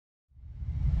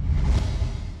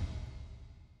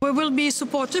We will be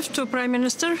supportive to Prime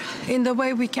Minister in the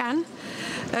way we can.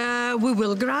 We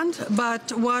will grant,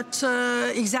 but what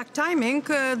exact timing,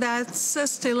 that's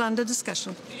still under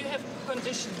discussion. Do you have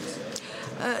conditions?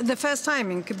 The first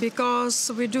timing,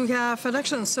 because we do have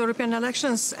elections, European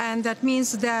elections, and that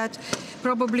means that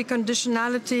probably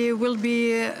conditionality will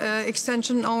be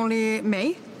extension only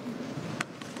May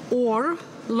or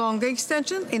longer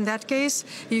extension. In that case,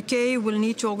 UK will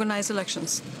need to organize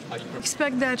elections.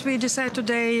 Expect that we decide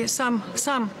today some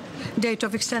date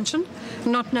of extension,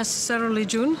 not necessarily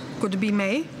June, could be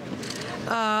May,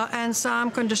 and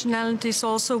some conditionalities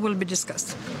also will be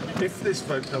discussed. If this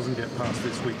vote doesn't get passed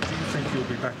this week, do you think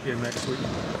you'll be back here next week?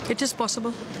 It is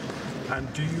possible.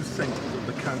 And do you think that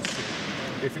the Council,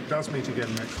 if it does meet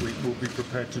again next week, will be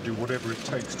prepared to do whatever it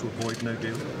takes to avoid no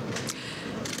deal?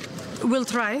 We'll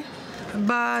try,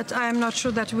 but I'm not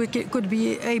sure that we could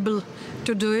be able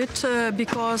to do it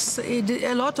because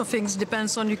a lot of things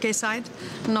depends on UK side,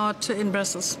 not in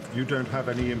Brussels. You don't have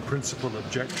any in principle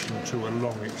objection to a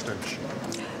long extension?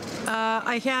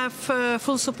 I have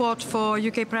full support for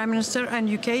UK Prime Minister and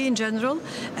UK in general,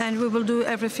 and we will do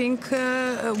everything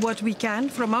what we can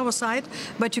from our side,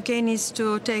 but UK needs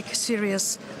to take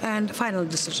serious and final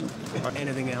decision.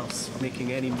 Anything else,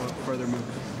 making any more further move?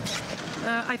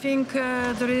 I think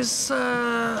there is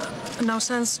no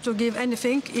sense to give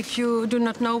anything if you do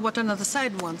not know what another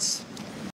side wants.